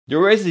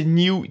there is a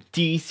new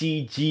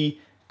TCG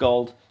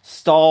called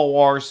Star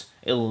Wars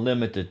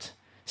Unlimited.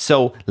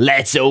 So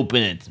let's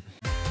open it.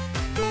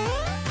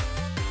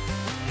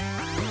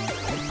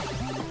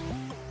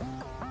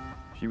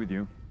 She with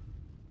you?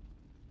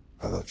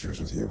 I thought she was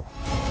with you.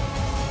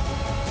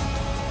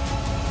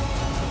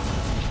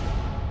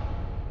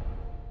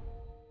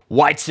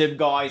 What's up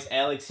guys,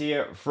 Alex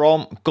here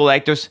from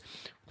Collectors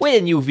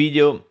with a new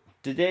video.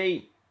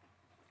 Today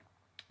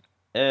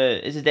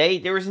is a day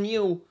there is a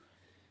new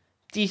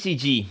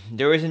TCG.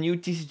 There is a new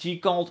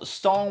TCG called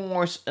Star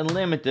Wars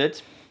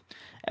Unlimited.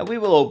 And we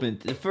will open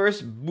it. The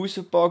first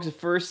booster box, the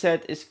first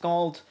set is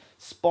called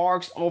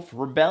Sparks of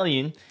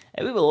Rebellion.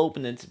 And we will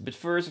open it. But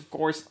first, of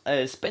course,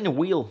 spin the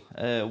wheel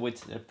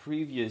with the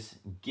previous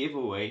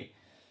giveaway.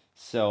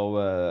 So,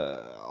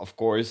 of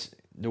course,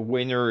 the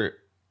winner,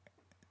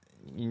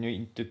 you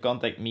need to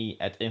contact me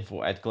at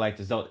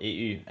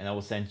info@collectors.eu and I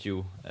will send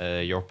you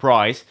your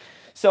prize.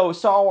 So,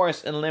 Star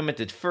Wars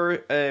Unlimited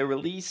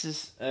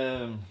releases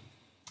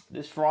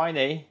this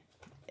Friday,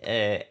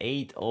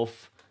 8th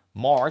of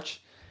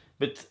March.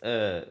 But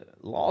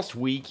last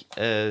week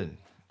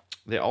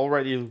they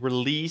already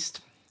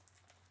released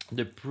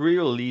the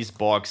pre-release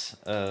box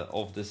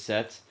of the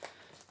set,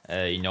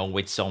 you know,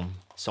 with some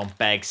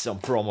packs, some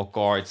promo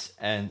cards,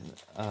 and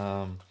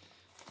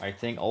I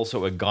think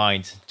also a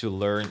guide to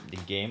learn the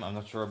game. I'm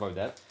not sure about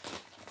that.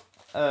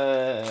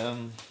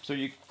 So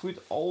you could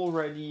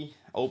already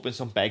open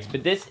some packs,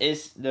 but this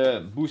is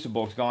the booster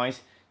box, guys.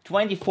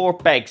 24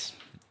 packs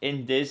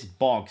in this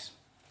box.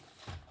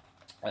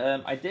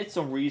 I did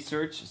some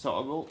research, so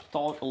I will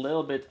talk a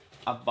little bit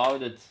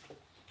about it.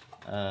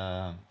 If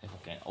I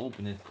can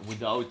open it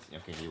without...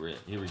 Okay,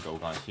 here we go,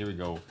 guys. Here we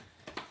go.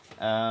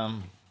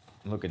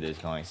 Look at this,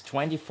 guys.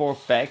 24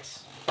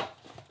 packs.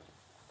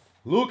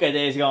 Look at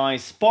this,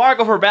 guys. Spark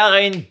of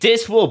Rebellion.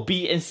 This will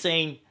be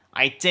insane.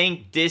 I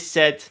think this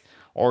set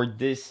or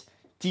this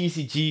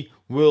TCG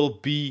will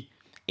be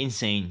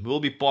insane. Will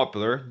be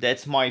popular.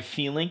 That's my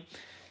feeling.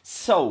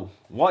 So,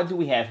 what do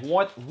we have?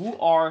 Who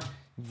are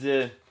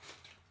the...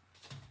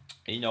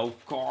 you know,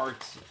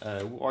 cards,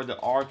 who are the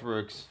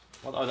artworks,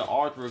 what are the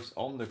artworks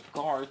on the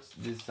cards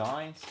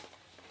designs?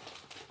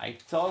 I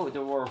thought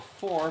there were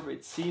 4, but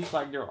it seems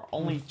like there are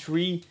only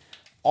 3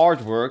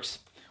 artworks.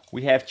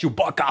 We have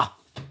Chewbacca,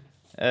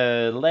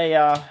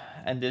 Leia,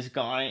 and this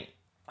guy,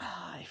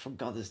 I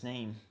forgot his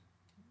name.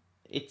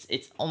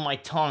 It's on my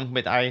tongue,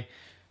 but I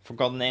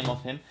forgot the name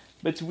of him.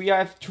 But we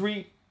have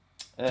 3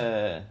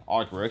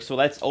 artworks, so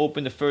let's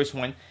open the first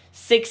one.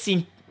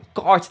 16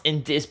 cards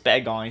in this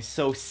bag, guys,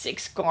 so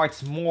 6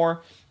 cards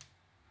more.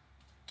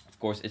 Of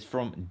course, it's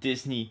from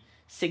Disney.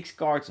 6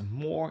 cards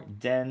more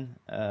than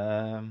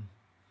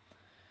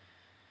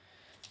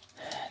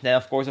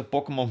of course a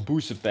Pokemon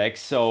booster pack.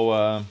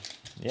 So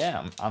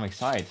yeah, I'm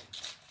excited.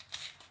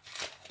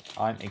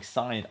 I'm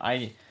excited.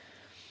 I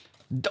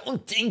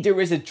don't think there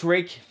is a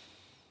trick,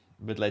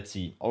 but let's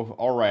see. Oh,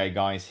 all right,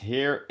 guys,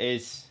 here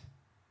is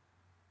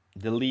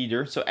the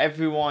leader. So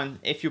everyone,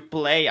 if you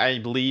play, I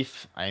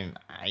believe, I'm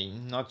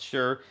not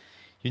sure,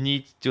 you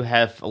need to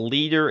have a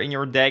leader in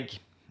your deck,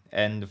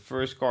 and the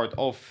first card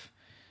of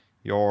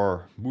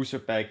your booster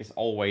pack is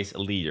always a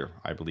leader,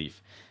 I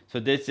believe. So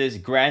this is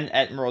Grand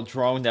Admiral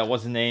Drone. That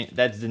was the name.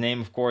 That's the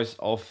name, of course,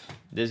 of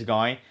this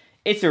guy.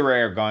 It's a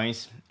rare,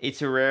 guys.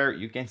 It's a rare.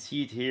 You can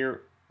see it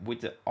here with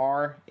the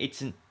R.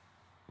 It's a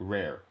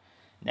rare.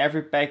 In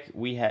every pack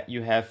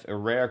you have a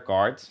rare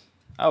card.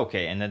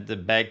 Okay, and at the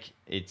back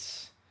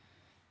it's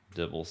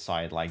double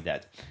side like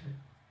that.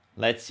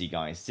 Let's see,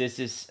 guys. This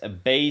is a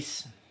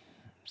base,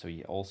 so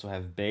you also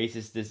have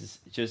bases. This is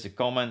just a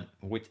common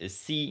with a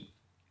C.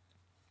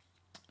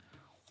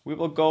 We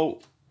will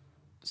go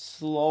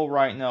slow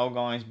right now,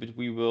 guys, but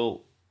we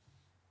will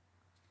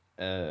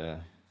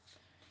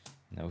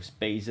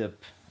pace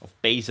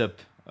up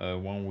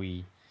when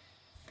we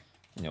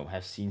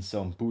have seen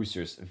some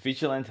boosters.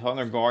 Vigilant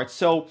Hunger Guard.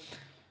 So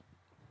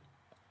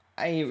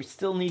I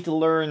still need to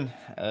learn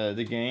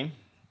the game.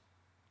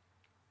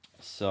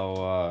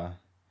 So,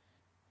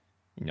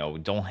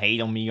 don't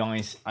hate on me,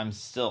 guys. I'm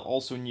still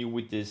also new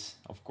with this,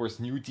 of course,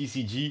 new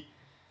TCG.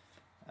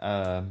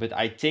 But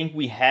I think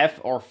we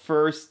have our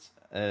first,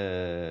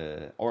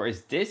 or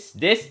is this?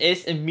 This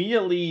is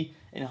immediately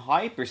in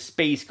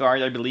hyperspace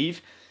card, I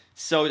believe.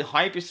 So the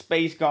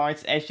hyperspace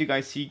cards, as you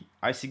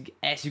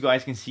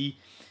guys can see,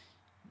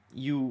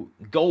 you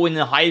go in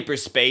a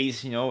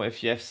hyperspace.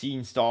 If you have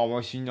seen Star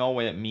Wars, you know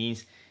what it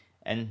means.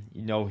 And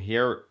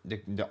here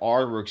the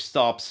artwork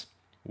stops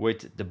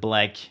with the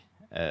black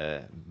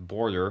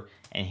border,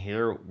 and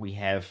here we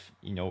have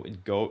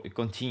it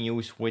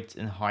continues with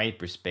in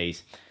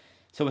hyperspace.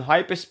 So in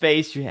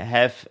hyperspace you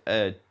have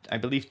I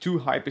believe 2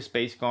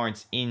 hyperspace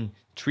cards in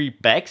 3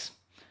 packs,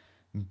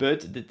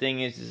 but the thing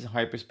is, this is a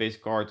hyperspace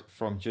card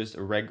from just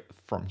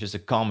a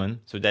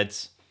common, so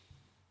that's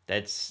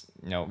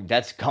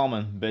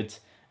common, but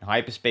a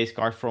hyperspace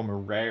card from a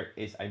rare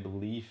is, I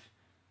believe,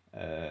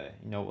 a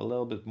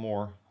little bit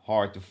more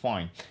hard to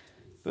find.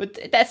 But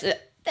that's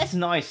a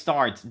nice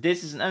start.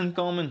 This is an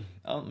uncommon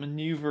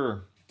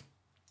maneuver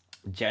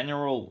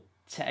General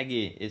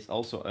Taggy is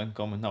also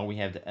uncommon. Now we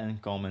have the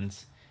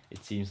uncommons.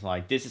 It seems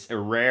like this is a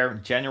rare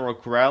General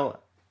Corral.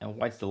 And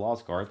what's the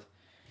last card?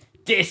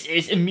 This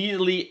is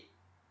immediately...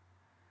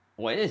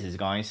 What is this,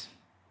 guys?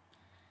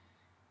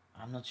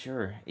 I'm not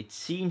sure. It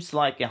seems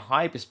like a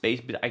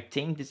hyperspace, but I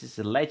think this is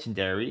a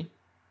legendary.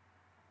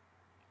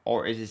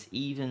 Or is this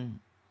even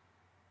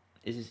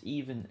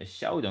a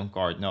showdown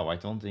card? No, I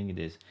don't think it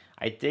is.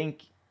 I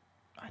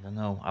don't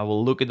know. I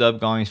will look it up,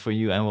 guys, for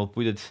you, and we'll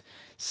put it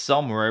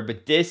somewhere.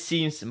 But this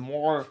seems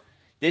more...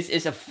 This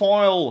is a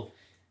foil.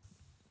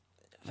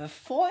 A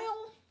foil?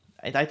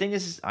 I think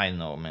this is... I don't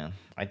know, man.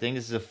 I think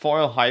this is a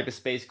foil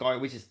hyperspace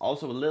card, which is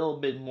also a little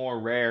bit more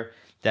rare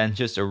than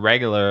just a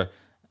regular...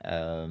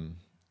 damn,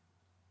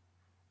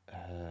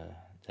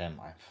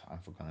 I'm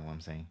forgetting what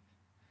I'm saying.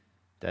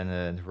 Than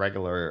a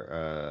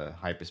regular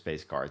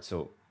hyperspace card.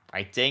 So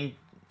I think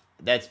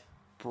that's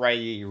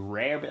pretty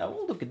rare, but I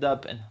will look it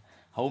up and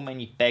how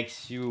many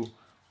packs you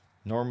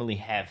normally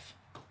have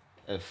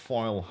a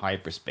foil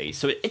hyperspace.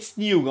 So it's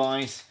new,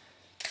 guys.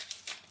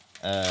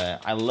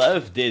 I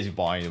love this,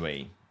 by the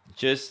way.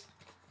 Just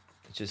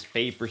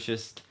paper,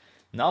 just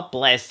not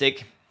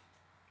plastic.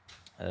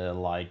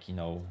 Like, you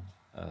know,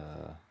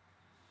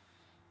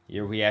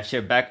 here we have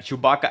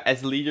Chewbacca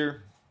as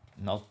leader,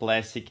 not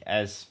plastic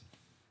as,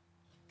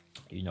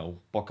 you know,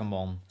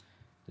 Pokemon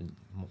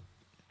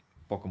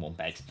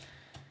packs.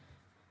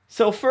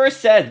 So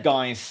first set,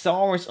 guys,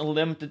 Star Wars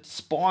Unlimited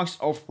Sparks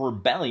of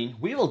Rebellion.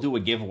 We will do a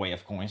giveaway,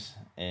 of course,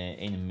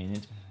 in a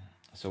minute.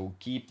 So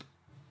keep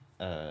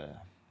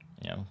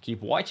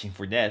watching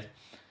for that.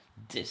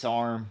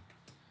 Disarm.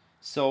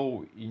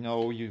 So, you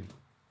know,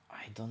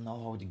 I don't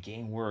know how the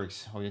game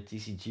works, how the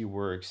TCG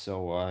works.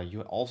 So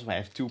you also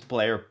have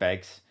 2-player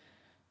packs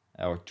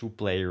or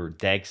 2-player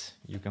decks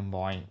you can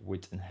buy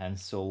with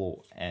Enhanced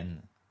Solo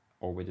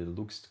or with a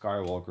Luke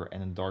Skywalker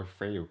and a Darth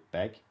Vader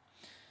pack.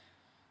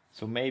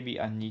 So maybe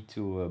I need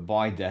to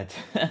buy that.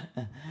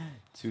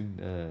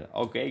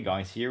 Okay,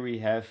 guys, here we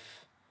have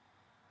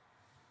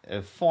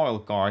a foil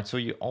card. So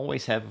you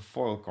always have a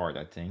foil card,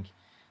 I think.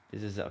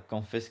 This is a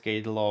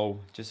Confiscate Low,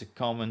 just a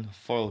common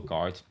foil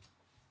card.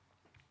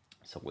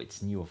 So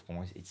it's new, of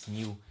course. It's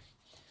new.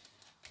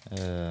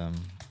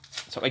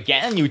 So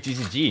again, new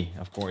TCG,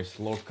 of course.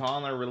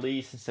 Lorcana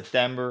released in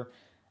September,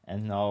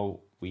 and now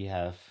we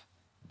have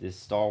this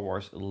Star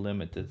Wars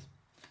Unlimited.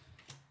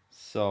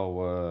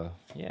 So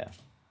yeah,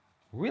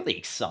 really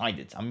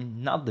excited.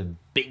 I'm not the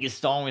biggest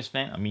Star Wars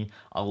fan. I mean,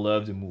 I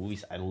love the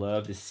movies, I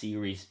love the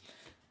series,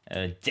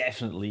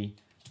 definitely,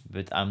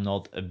 but I'm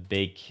not a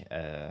big,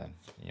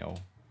 you know,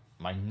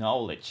 my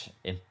knowledge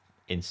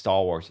in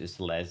Star Wars is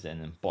less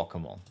than in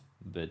Pokemon.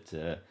 But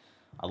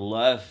I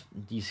love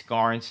these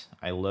cards.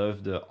 I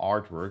love the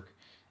artwork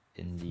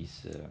in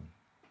these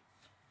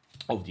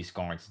of these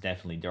cards.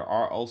 Definitely, there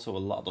are also a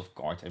lot of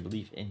cards. I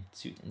believe in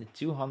the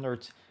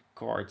 200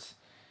 cards,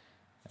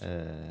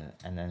 and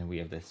then we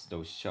have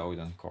those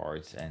showdown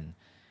cards and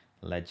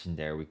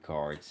legendary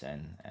cards,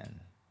 and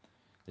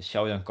the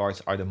showdown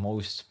cards are the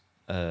most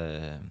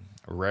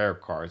rare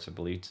cards. I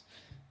believe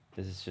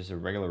this is just a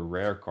regular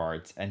rare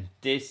card, and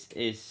this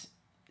is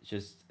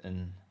just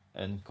an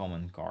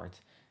uncommon card,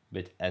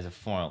 but as a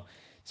foil.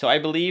 So I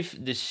believe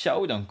the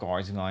showdown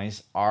cards,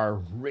 guys, are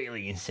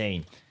really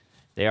insane.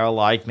 They are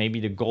like maybe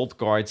the gold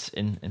cards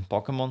in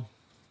Pokemon.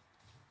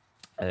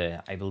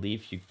 I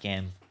believe you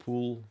can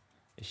pull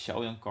a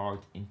showdown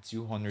card in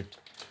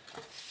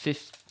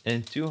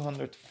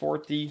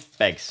 240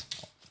 packs,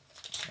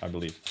 I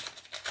believe.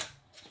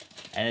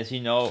 And as you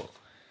know,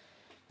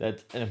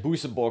 that in a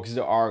booster box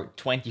there are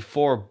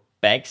 24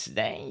 packs,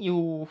 then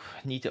you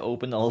need to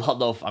open a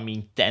lot of,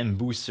 10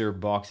 booster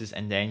boxes,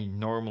 and then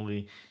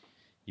normally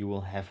you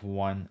will have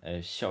one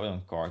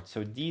showdown card.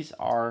 So these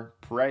are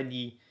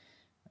pretty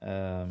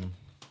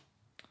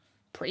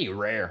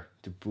rare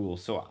to pull.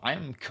 So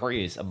I'm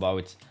curious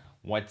about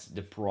what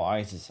the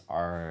prizes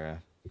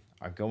are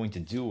going to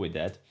do with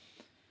that.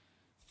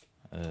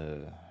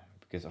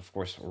 Because of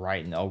course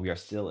right now we are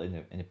still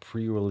in a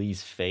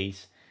pre-release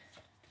phase,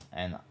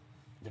 and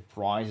the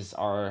prizes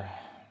are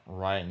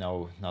right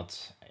now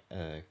not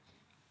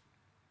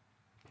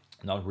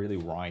really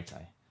right.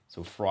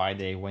 So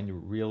Friday, when the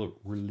real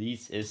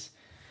release is,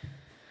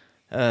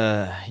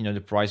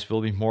 the price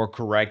will be more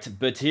correct.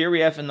 But here we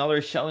have another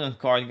showdown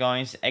card,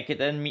 guys.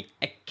 Academy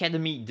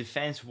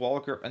Defense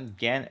Walker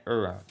again,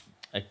 a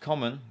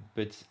common,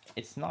 but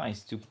it's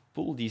nice to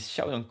pull these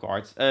showdown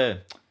cards,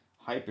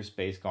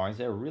 hyperspace cards.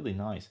 They're really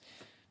nice.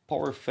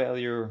 Power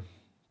Failure,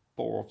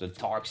 Power of the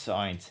Dark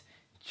Side,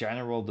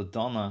 General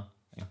Dodonna,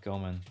 a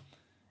common.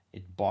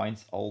 It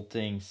Binds All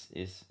Things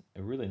is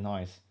a really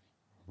nice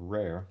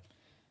rare.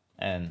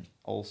 And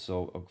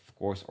also, of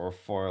course, our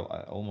foil.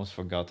 I almost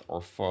forgot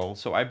our foil.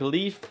 So I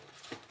believe,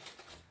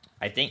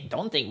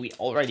 don't think we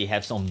already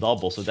have some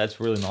doubles. So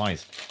that's really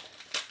nice.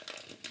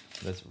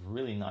 That's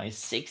really nice.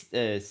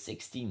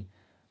 16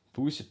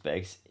 booster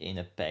packs in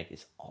a pack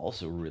is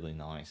also really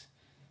nice.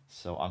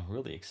 So I'm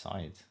really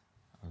excited.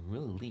 I'm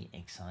really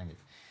excited.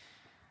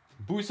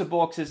 Booster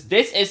boxes.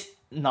 This is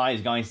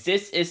nice, guys.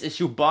 This is a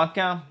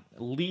Chewbacca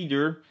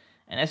leader,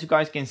 and as you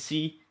guys can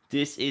see,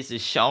 this is a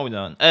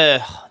showdown.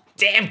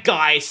 Damn,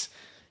 guys,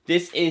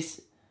 this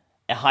is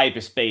a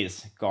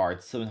hyperspace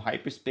card. So in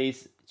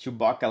hyperspace,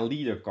 Chewbacca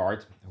leader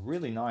card,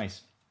 really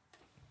nice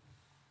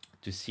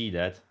to see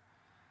that.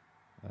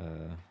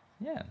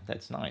 Yeah,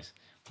 that's nice.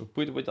 We'll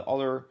put it with the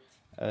other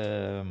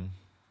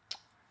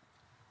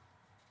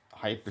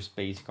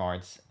hyperspace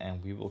cards,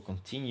 and we will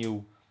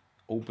continue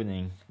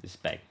opening this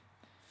pack.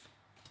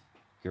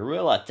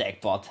 Guerrilla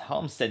Tech Bot,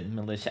 Homestead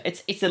Militia.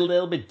 It's a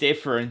little bit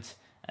different,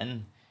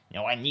 and you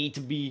know I need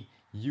to be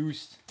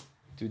used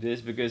to this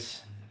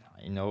because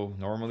you know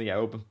normally I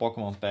open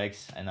Pokemon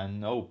packs and I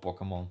know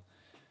Pokemon,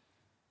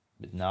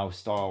 but now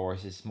Star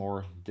Wars is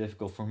more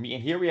difficult for me.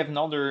 And here we have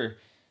another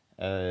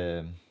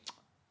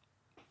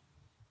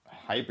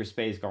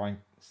hyperspace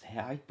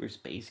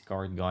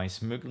card, guys.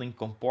 Smuggling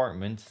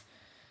Compartment.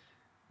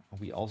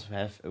 We also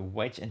have a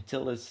Wedge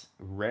Antilles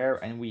rare,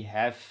 and we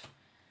have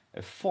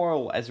a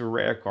foil as a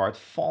rare card.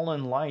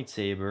 Fallen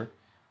Lightsaber,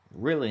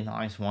 really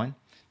nice one.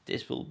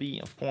 This will be,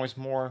 of course,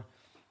 more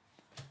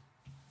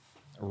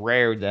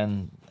rare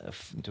than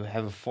to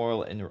have a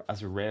foil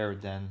as a rare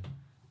than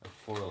a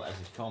foil as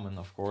a common,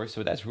 of course.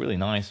 So that's really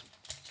nice.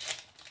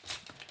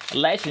 A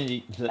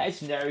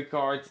legendary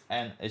card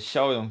and a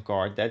showdown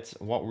card. That's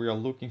what we are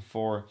looking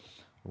for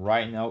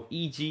right now.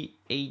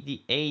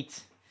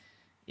 EG88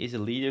 is a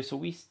leader, so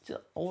we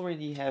still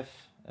already have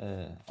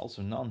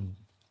also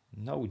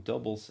no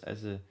doubles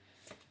as a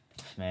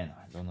man.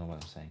 I don't know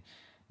what I'm saying.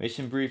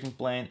 Mission Briefing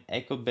Plan,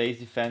 Echo Base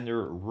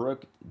Defender,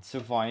 Rugged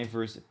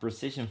Survivors,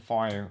 Precision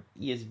Fire,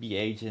 ESB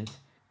Agent,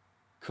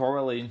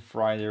 Correlating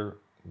Fighter,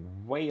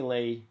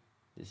 Waylay.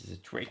 This is a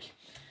trick.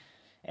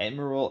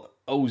 Admiral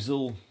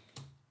Ozil,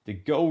 the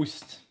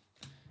Ghost,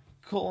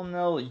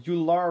 Colonel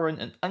Yularen,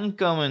 an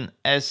uncommon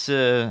as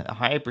a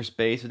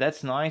hyperspace. So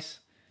that's nice.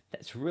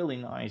 That's really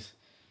nice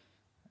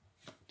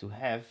to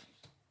have.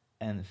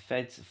 And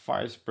Feds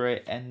Fire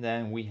Spray, and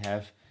then we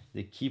have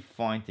the Keep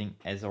Fighting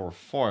as our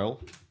foil.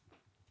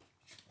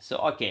 So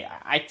okay,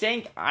 I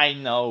think I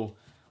know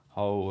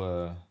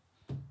how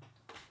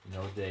you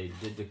know they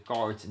did the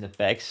cards in the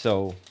pack,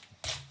 so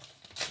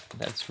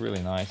that's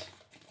really nice.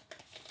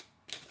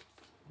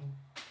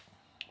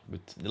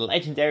 But the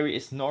legendary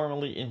is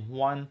normally in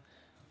one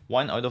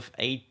out of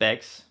 8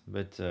 packs,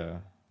 but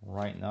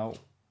right now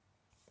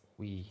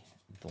we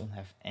don't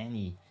have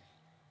any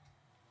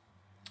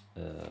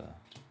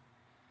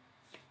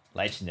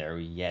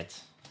legendary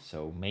yet,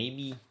 so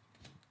maybe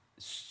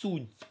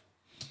soon.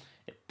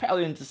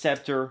 Paleo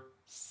Interceptor,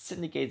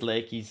 Syndicate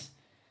Lakeys,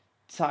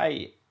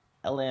 Thai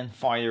Alien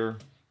Fire,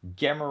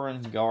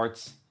 Gameron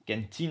Guards,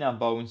 Cantina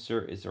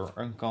Bouncer is our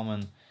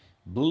uncommon,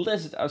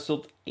 Blizzard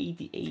Assault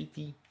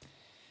 8080,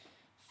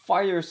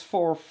 Fires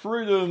for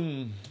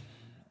Freedom.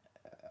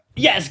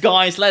 Yes,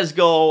 guys, let's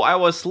go. I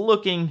was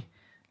looking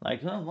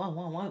like,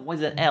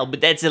 what's that L?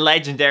 But that's a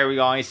legendary,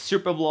 guys.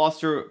 Super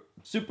Blaster,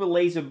 Super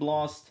Laser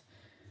Blast.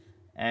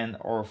 And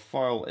our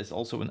foil is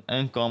also an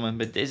uncommon,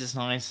 but this is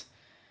nice.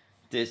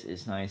 This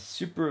is nice.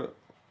 Super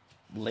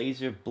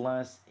Laser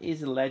Blast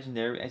is a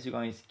legendary, as you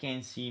guys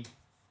can see.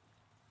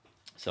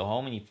 So how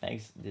many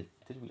packs did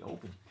we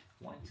open?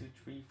 1, 2,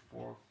 3,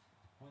 4.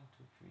 1,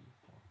 2, 3,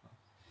 4, 5.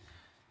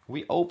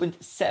 We opened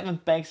 7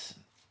 packs,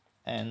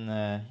 and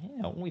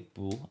yeah, we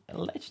pull a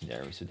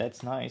legendary, so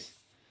that's nice.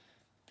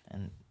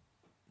 And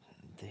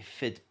they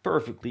fit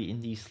perfectly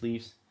in these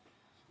sleeves.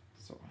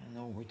 So I don't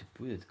know where to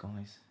put it,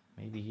 guys.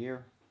 Maybe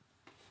here.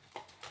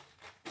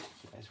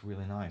 That's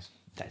really nice.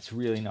 That's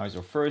really nice.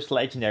 Our first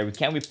legendary.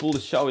 Can we pull the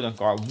showdown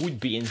card? Would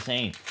be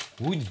insane.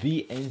 Would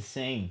be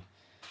insane.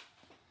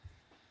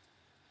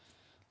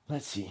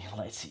 Let's see.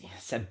 Let's see.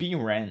 Sabine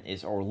Wren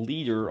is our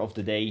leader of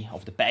the day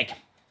of the pack.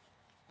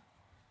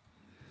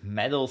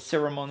 Medal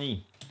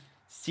Ceremony.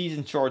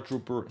 Seasoned Chart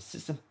Trooper.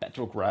 System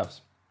Petrographs.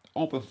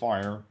 Open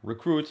Fire.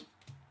 Recruit.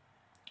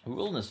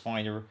 Wilderness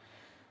Finder.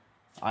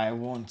 I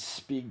won't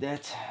speak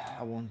that.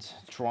 I won't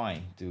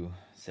try to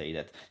say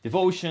that.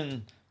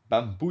 Devotion,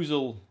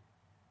 Bamboozle.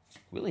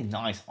 Really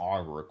nice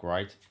artwork,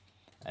 right?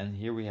 And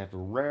here we have a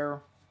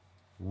rare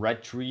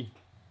red tree.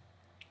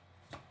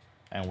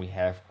 And we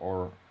have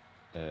our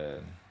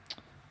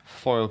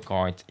foil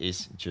card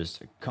is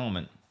just a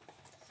common.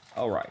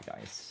 Alright,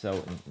 guys.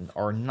 So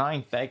our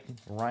 9 pack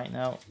right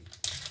now.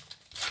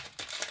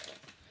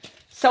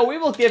 So we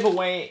will give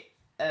away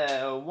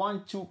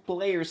 1-2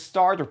 player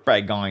starter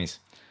pack, guys.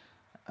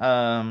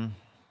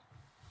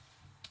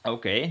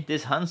 Okay,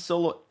 this Han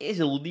Solo is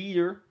a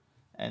leader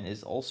and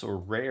is also a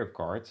rare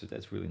card, so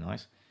that's really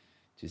nice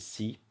to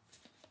see.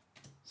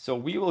 So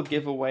we will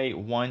give away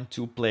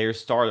 1-2 player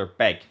starter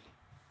pack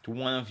to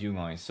one of you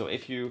guys. So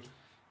if you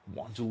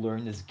want to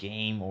learn this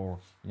game, or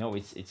you know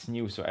it's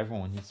new, so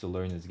everyone needs to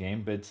learn this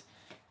game, but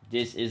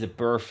this is a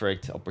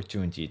perfect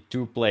opportunity.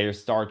 2-player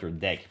starter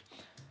deck.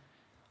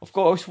 Of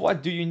course,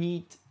 what do you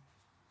need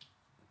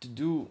to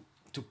do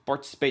to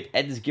participate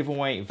at this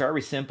giveaway?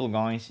 Very simple,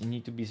 guys. You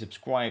need to be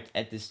subscribed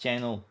at this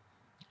channel.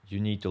 You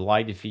need to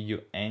like the video,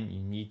 and you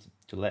need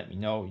to let me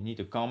know. You need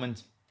to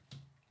comment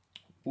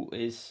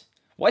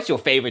What's your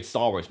favorite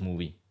Star Wars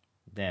movie?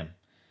 Damn.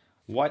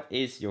 What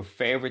is your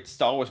favorite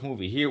Star Wars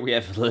movie? Here we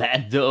have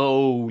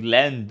Lando.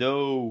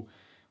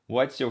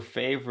 What's your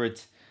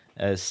favorite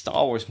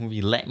Star Wars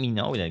movie? Let me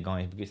know that,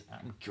 guys, because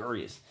I'm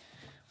curious.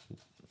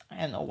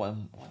 I don't know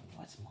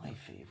what's my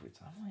favorite.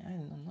 I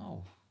don't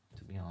know,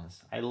 to be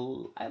honest. I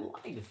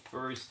like the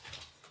first.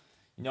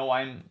 You know,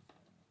 when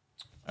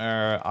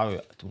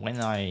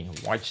I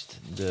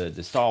watched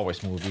the Star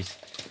Wars movies,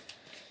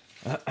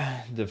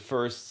 the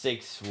first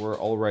 6 were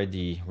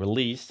already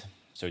released,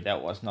 so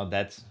that was not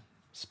that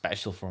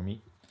special for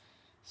me.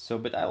 So,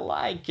 but I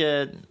like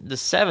the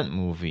 7th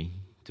movie,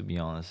 to be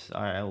honest.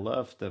 I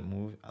love that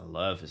movie. I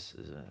love is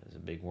a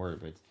big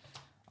word, but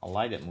I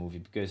like that movie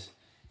because,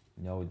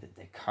 you know, the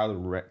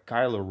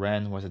Kylo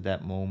Ren was at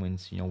that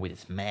moment, you know, with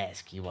his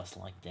mask. He was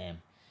like,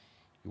 damn.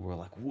 You were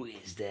like, who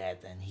is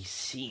that? And he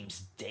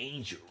seems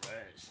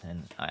dangerous.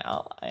 And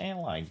I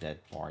like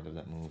that part of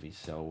that movie.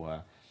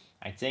 So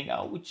I think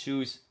I would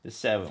choose the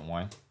 7th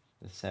one,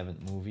 the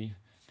 7th movie.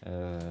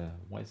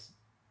 What's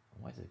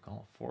it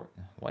called?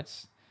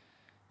 What's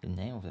the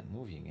name of that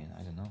movie again?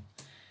 I don't know.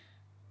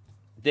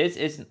 This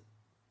is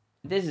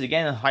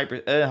again a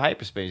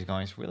hyperspace,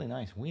 guys. Really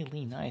nice,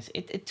 really nice.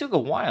 It took a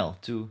while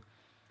to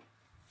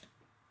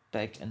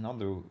pack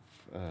another.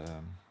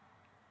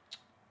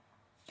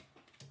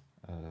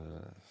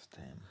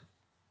 Damn.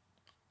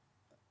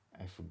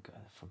 I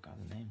forgot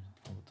the name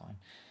all the time.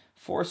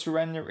 Force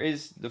Surrender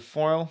is the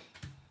foil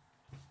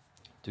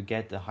to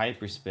get the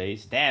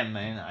hyperspace. Damn,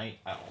 man, I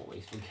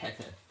always forget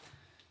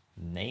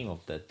the name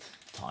of that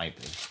type.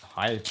 It's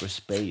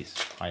hyperspace.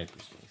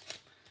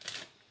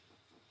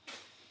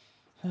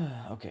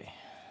 Okay.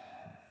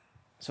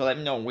 So let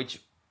me know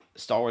which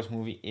Star Wars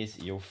movie is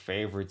your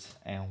favorite,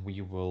 and we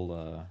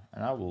will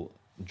and I will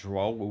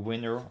draw a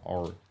winner,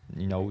 or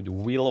you know, the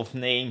wheel of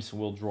names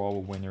will draw a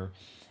winner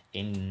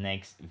in the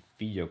next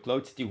video.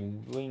 Cloud City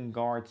Wing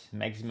Guard,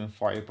 maximum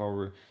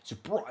firepower,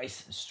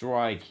 surprise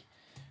strike,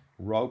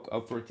 rogue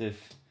operative,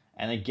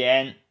 and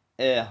again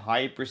a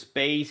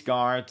hyperspace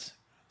guard,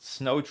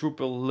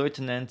 snowtrooper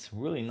lieutenant.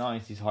 Really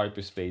nice, these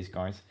hyperspace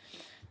guards.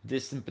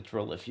 Distant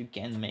patrol. If you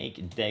can make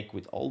a deck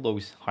with all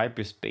those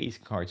hyperspace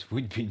cards,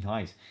 would be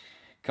nice.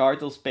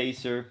 Cartel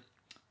Spacer.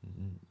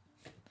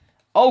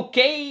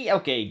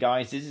 Okay,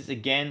 guys, this is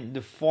again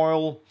the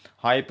foil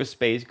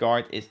hyperspace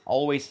guard. Is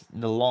always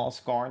the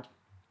last card.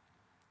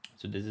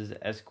 So this is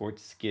the escort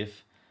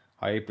skiff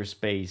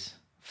hyperspace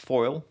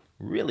foil.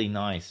 Really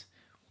nice,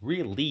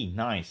 really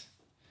nice.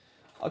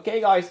 Okay,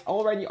 guys,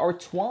 already our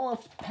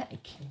 12th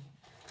pack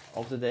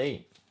of the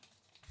day.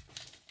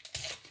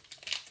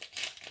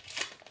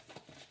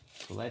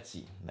 So let's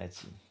see.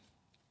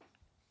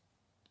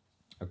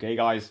 Okay,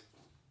 guys.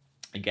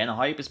 Again, a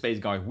hyperspace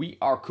guard. We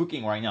are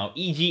cooking right now.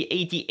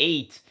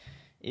 EG88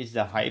 is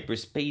the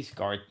hyperspace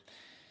guard.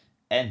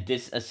 And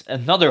this is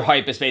another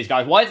hyperspace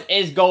guard. What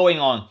is going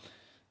on?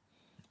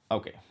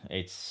 Okay,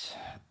 it's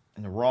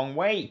in the wrong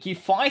way. Keep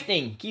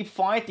fighting.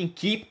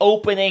 Keep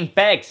opening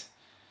packs.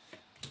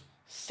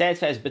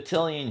 Steadfast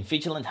Battalion,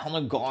 Vigilant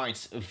Hunter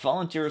Guards,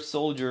 Volunteer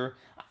Soldier.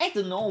 I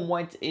don't know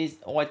what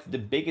the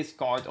biggest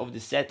card of the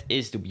set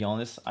is, to be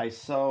honest. I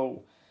saw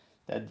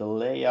that the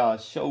Leia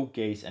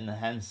showcase and the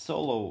Han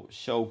Solo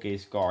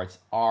showcase cards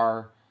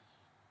are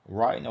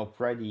right now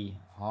pretty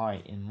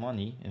high in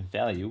money, in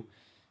value.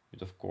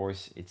 But of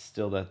course, it's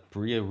still that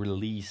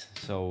pre-release,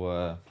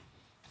 so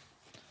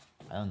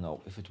I don't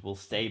know if it will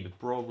stay, but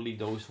probably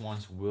those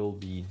ones will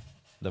be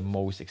the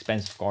most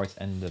expensive cards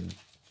and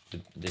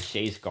the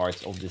chase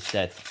cards of the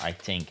set, I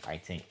think.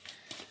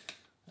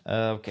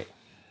 Okay.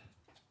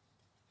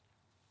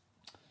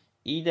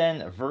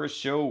 Eden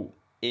Verso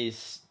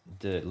is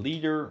the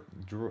leader,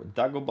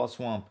 Dagobah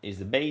Swamp is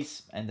the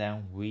base, and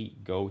then we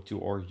go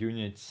to our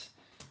units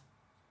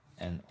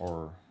and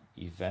our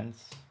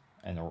events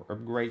and our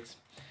upgrades.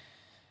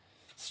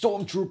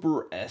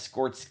 Stormtrooper,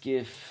 Escort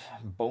Skiff,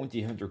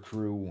 Bounty Hunter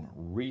Crew,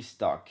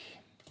 Restock,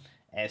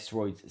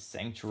 Asteroid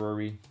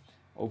Sanctuary,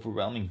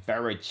 Overwhelming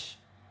Barrage,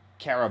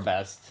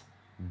 Carabast,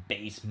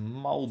 Base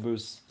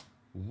Malbus,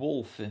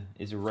 Wolf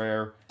is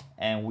rare,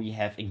 and we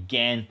have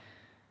again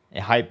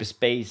a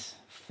hyperspace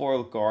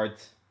foil card.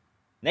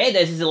 Hey,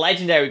 this is a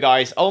legendary,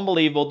 guys.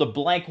 Unbelievable. The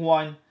black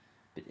one.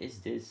 But is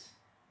this?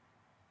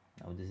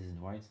 No, this isn't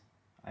right.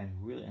 I'm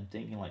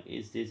thinking like,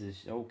 is this a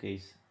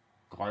showcase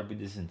card? But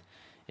it isn't.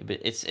 But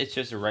it's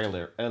just a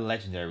regular, a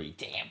legendary.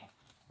 Damn,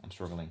 I'm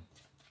struggling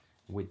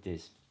with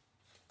this.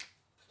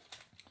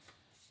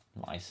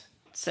 Nice.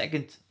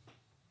 Second.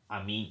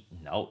 I mean,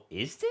 no,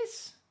 is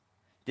this?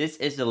 This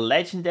is a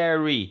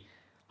legendary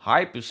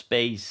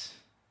hyperspace.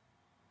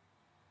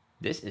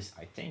 This is,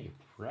 I think,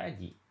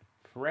 pretty.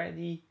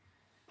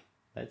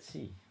 Let's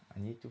see. I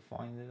need to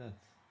find it,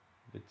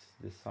 but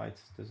the site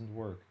doesn't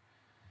work.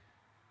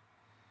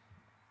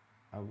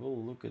 I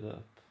will look it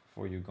up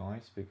for you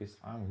guys because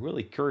I'm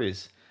really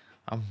curious.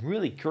 I'm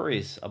really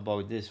curious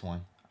about this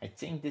one. I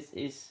think this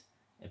is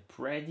a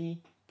pretty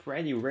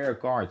rare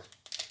card,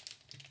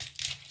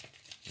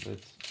 but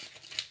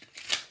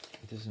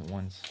it doesn't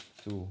want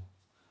to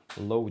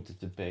load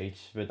the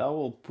page, but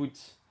I'll put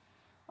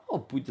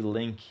the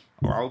link,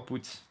 or I'll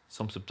put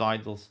some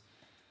subtitles,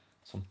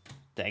 some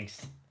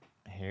text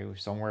here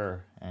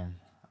somewhere, and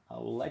I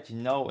will let you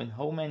know in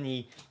how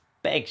many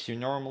packs you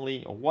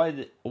normally, or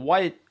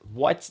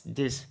what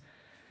this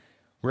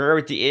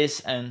rarity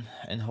is, and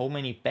how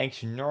many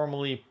packs you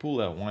normally pull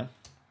that one.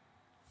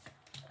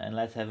 And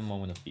let's have a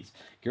moment of peace.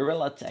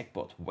 Guerrilla Attack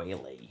Bot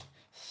Waylay,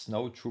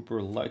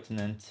 Snowtrooper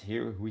Lieutenant.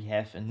 Here we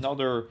have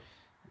another.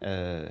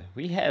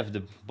 We have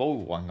the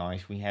bold one,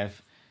 guys. We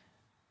have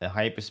the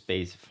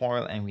hyperspace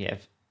foil, and we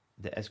have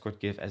the escort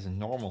gift as a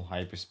normal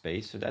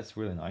hyperspace. So that's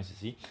really nice to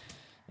see.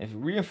 If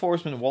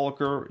Reinforcement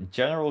Walker,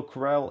 General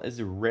Corral is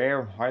a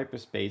rare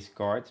hyperspace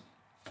card,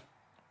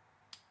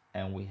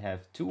 and we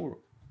have 2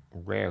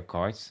 rare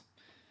cards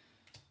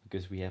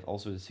because we have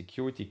also the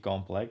Security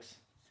Complex.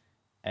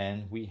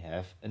 And we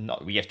have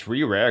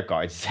 3 rare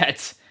cards.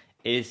 That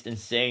is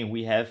insane.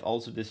 We have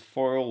also this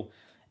foil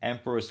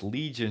Emperor's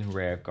Legion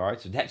rare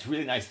card. So that's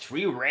really nice.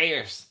 3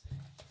 rares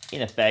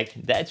in a pack.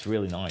 That's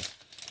really nice.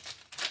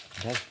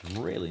 That's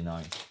really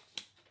nice.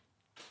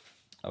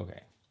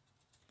 Okay.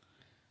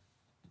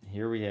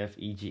 Here we have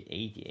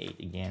EG88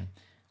 again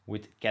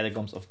with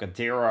Catacombs of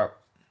Cadera.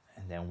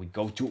 And then we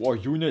go to our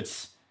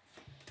units.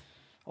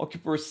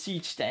 Occupier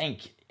Siege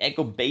Tank,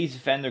 Echo Base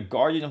Defender,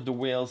 Guardian of the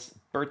Whales,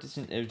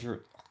 Partisan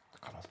Editor.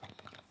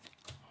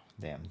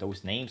 Damn,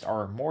 those names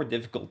are more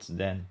difficult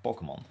than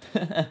Pokemon.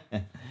 I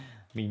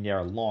mean, they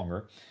are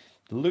longer.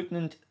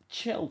 Lieutenant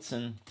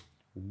Chelton,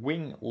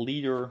 Wing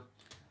Leader,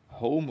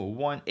 Home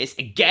 1 is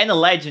again a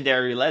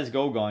legendary. Let's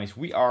go, guys.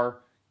 We are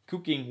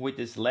cooking with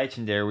these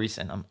legendaries,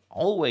 and I'm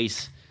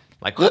always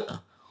like,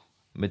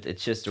 but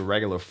it's just a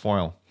regular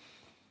foil.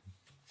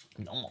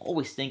 And I'm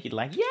always thinking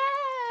like,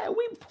 yeah,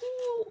 we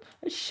pull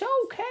a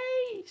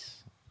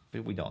showcase,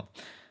 but we don't.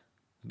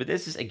 But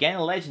this is again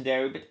a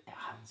legendary, but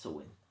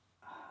so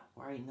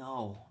right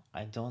now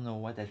I don't know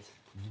what that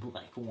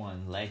black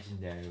one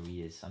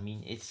legendary is. I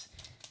mean, it's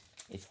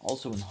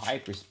also in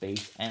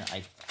hyperspace, and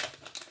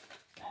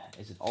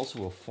is it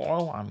also a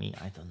foil? I mean,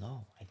 I don't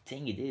know. I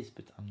think it is,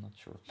 but I'm not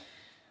sure.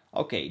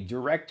 Okay,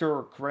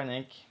 Director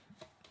Krennic.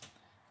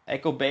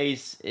 Echo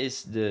Base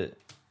is the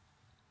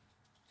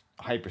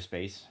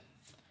hyperspace.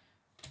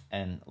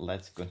 And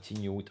let's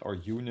continue with our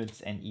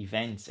units and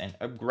events and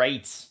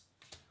upgrades.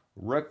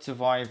 Rugged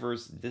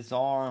Survivors,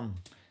 Disarm,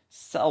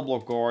 Cell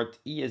Block Guard,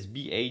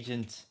 ESB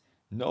Agent.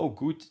 No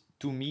good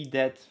to me,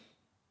 that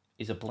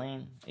is a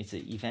plan. It's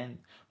an event.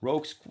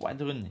 Rogue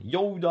Squadron,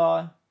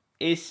 Yoda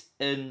is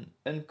an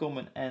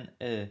uncommon and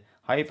a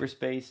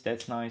hyperspace.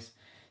 That's nice.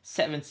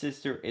 Seventh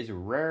Sister is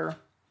rare.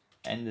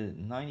 And the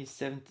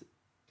 97th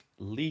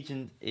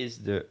Legion is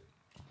the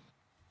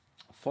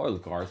foil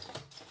card.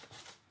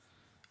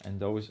 And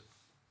those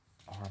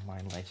are my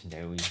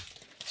legendary.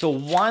 So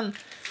 1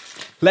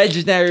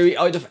 legendary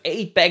out of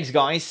 8 packs,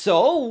 guys.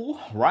 So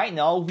right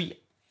now we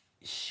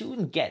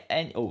shouldn't get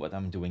any. Oh, what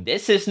I'm doing.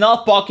 This is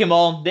not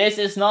Pokemon. This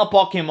is not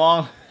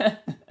Pokemon.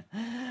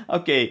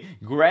 Okay,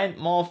 Grand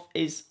Moff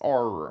is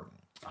our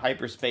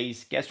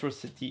hyperspace, Castro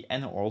City,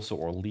 and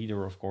also our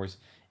leader, of course.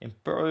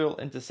 Imperial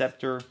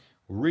Interceptor,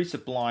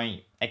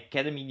 Resupply,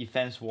 Academy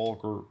Defense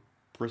Walker,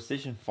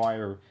 Precision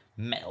Fire,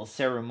 Metal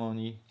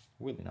Ceremony.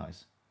 Really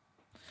nice.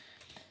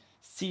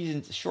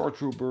 Seasoned Shore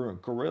Trooper,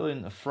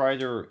 Corellian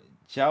Fighter,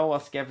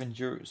 Jawa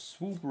Scavenger,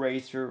 Swoop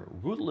Racer,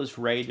 Ruthless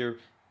Raider,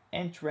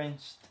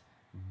 Entrenched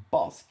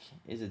Bosk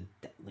is a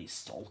Deadly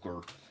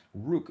Stalker,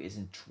 Rook is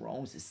in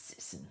Thrones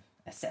Assassin.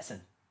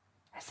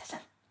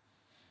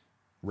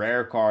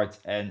 Rare card,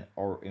 and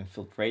our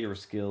Infiltrator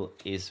skill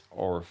is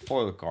our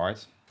foil card.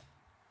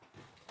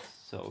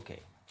 So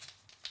okay,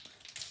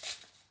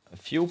 a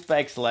few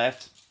packs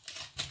left.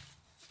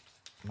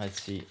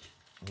 Let's see.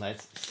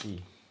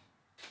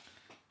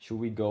 Should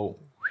we go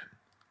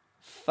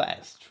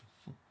fast?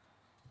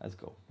 Let's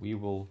go. We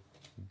will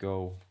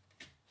go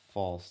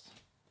fast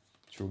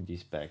through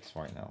these packs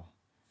right now.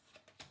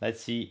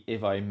 Let's see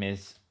if I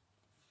miss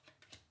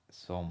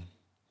some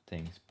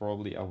things.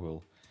 Probably I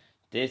will.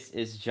 This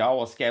is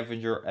Jawa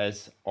Scavenger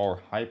as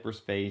our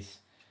hyperspace.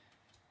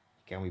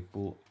 Can we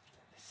pull?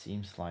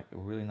 Seems like a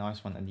really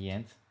nice one at the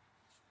end.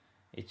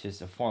 It's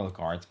just a foil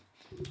card.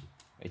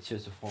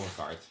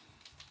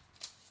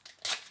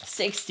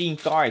 16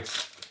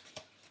 cards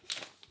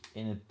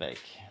in a pack.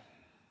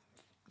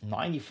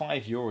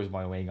 95 euros,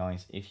 by the way,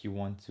 guys, if you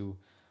want to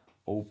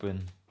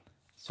open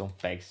some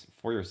packs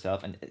for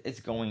yourself. And it's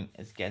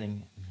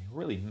getting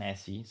really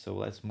messy, so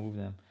let's move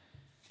them.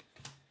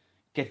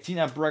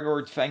 Katina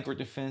Braggart, Vanguard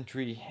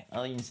Infantry,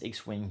 Aliens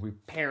X-Wing,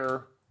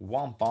 Repair,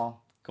 Wampa,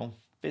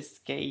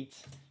 Confiscate,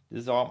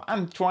 Disarm.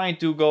 I'm trying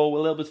to go a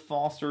little bit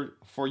faster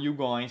for you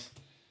guys.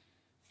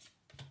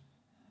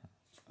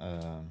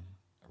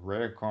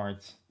 Rare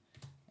cards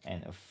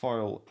and a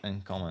foil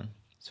uncommon,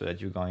 so that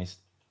you guys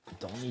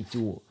don't need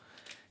to,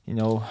 you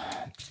know,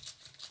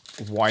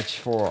 watch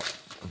for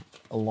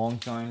a long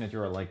time. That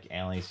you're like,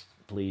 Alice,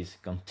 please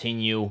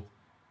continue.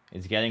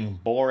 It's getting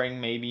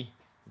boring, maybe.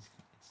 It's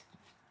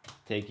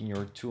taking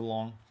you too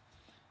long.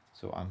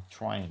 So I'm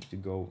trying to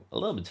go a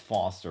little bit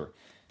faster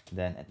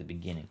than at the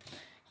beginning.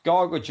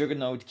 Gargo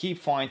Juggernaut, keep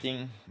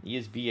fighting,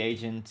 ESB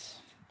agent.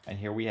 And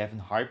here we have in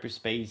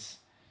hyperspace,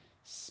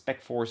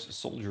 Spec Force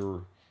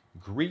Soldier,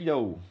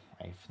 Greedo.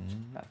 I've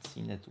not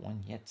seen that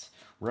one yet.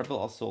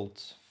 Rebel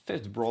Assault,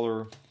 Fifth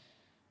Brother,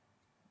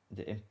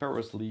 the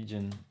Emperor's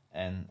Legion,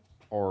 and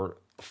our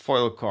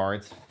foil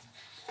card.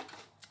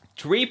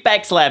 3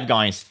 packs left,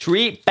 guys.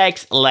 3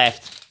 packs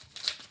left.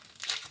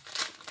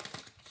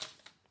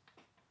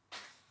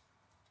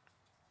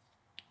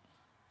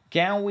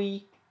 Can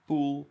we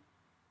pull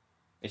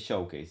a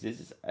showcase?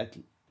 This is at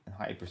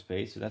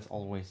hyperspace, so that's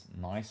always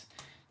nice.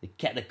 The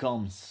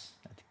Catacombs.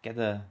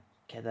 The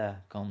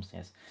Catacombs,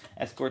 yes.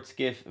 Escort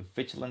Skiff,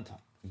 Vigilant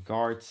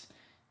Guards,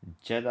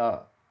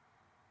 Jeddah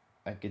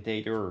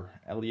Agitator,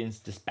 Aliens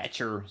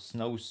Dispatcher,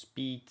 Snow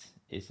Speed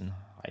is in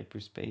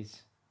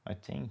hyperspace, I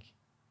think.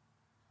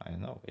 I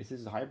don't know. Is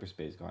this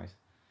hyperspace, guys?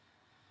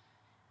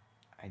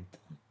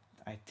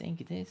 I think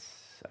it is.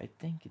 I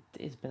think it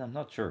is, but I'm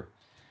not sure.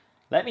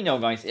 Let me know,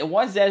 guys. It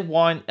was that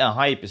one a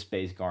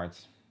hyperspace card.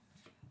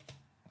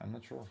 I'm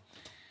not sure.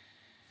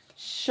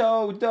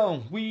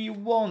 Showdown. We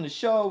won the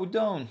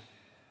showdown.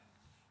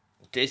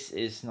 This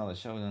is not a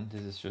showdown.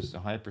 This is just a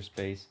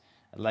hyperspace,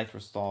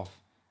 Electrostaff,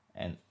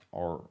 and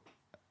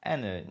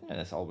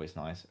that's always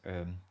nice.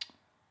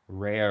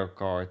 Rare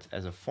card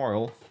as a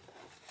foil.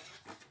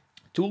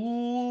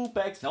 2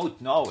 packs.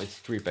 No, it's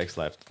 3 packs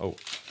left. Oh,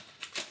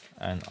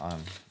 and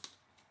I'm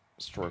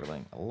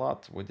struggling a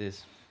lot with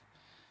this.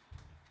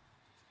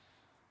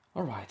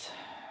 All right,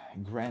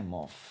 Grand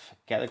Moff.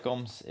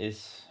 Catacombs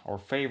is our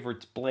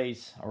favorite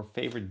place, our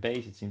favorite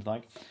base. It seems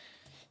like.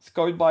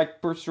 Scout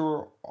Bike,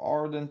 Pursuer,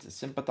 Ardent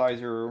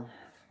Sympathizer,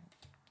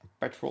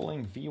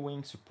 Patrolling,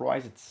 V-Wing,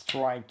 Surprised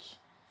Strike,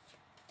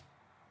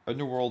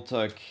 Underworld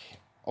Tug,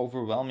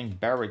 Overwhelming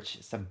Barrage,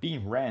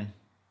 Sabine Wren,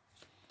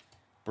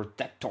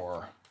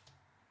 Protector.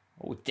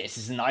 Oh, this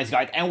is a nice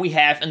guide. And we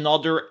have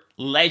another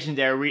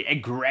legendary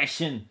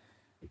Aggression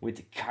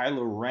with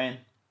Kylo Ren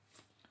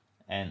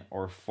and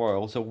our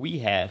foil. So we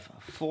have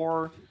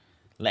 4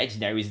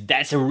 legendaries.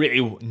 That's a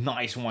really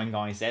nice one,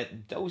 guys.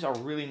 Those are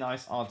really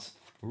nice odds.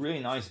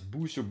 Really nice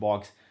booster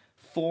box.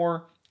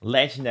 4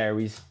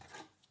 legendaries.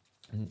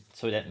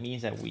 So that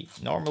means that we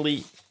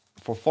normally,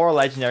 for 4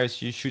 legendaries,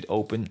 you should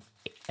open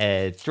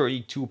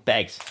 32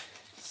 packs.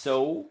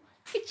 So,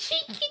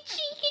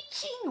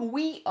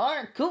 we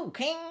are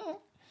cooking.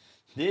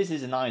 This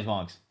is a nice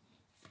box.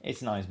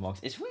 It's a nice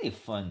box. It's really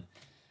fun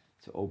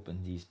to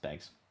open these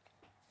packs.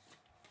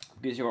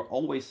 Because you're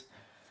always,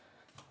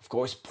 of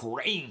course,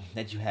 praying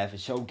that you have a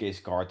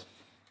showcase card.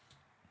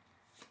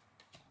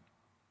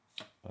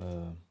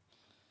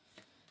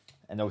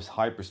 And those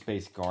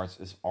hyperspace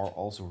cards are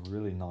also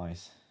really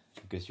nice.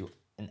 Because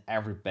in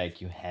every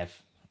pack you have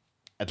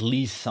at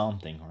least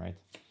something, right?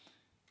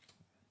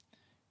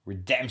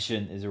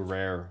 Redemption is a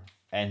rare.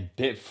 And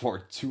Bib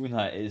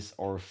Fortuna is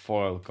our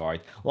foil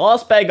card.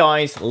 Last pack,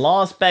 guys.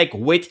 Last pack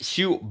with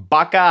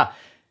Chewbacca.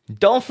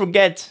 Don't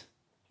forget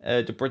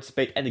to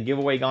participate at the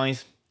giveaway,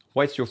 guys.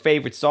 What's your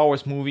favorite Star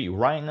Wars movie?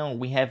 Right now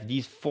we have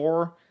these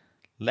 4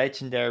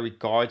 legendary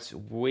cards.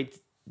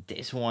 With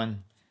this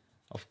one,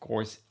 of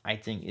course, I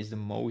think is the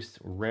most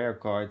rare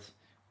card.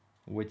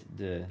 With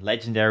the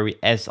legendary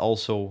as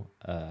also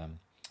a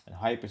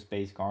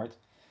hyperspace card.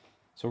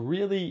 So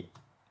really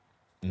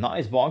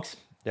nice box.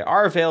 They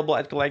are available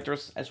at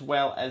collectors, as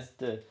well as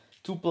the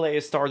 2-player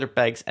starter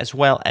packs, as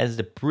well as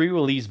the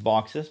pre-release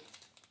boxes.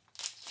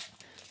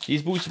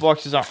 These booster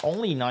boxes are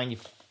only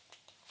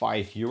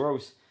 95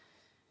 euros.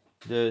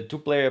 The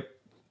 2-player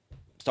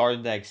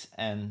starter decks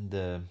and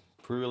the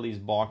pre-release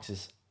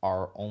boxes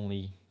are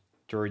only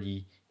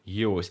 30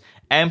 euros.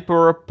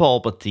 Emperor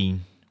Palpatine,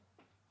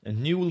 a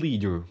new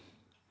leader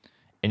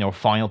in our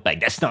final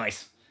pack. That's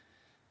nice.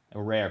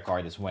 A rare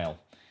card as well.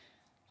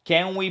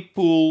 Can we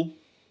pull,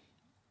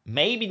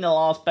 maybe in the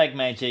last pack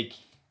magic,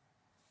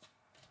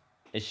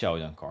 a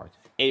showdown card?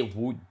 It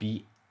would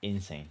be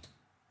insane.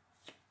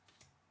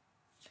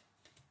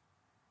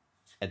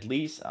 At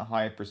least a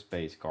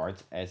hyperspace card,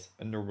 as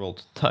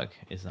Underworld Tug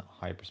is a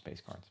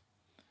hyperspace card.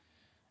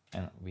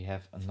 And we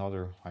have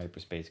another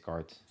hyperspace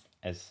card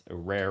as a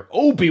rare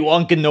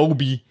Obi-Wan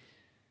Kenobi.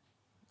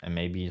 And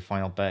maybe the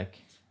final pack.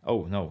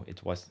 Oh no,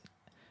 it was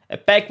a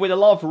pack with a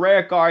lot of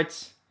rare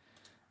cards.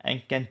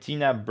 And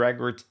Cantina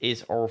Braggart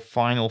is our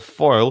final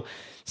foil.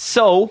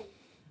 So,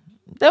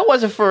 that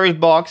was the first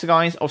box,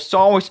 guys, of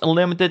Star Wars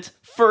Unlimited.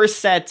 First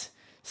set,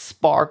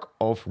 Spark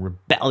of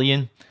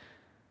Rebellion.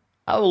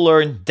 I will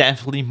learn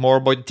definitely more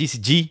about the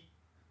TCG.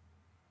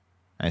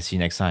 And see you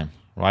next time,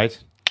 right?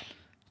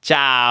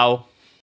 Ciao!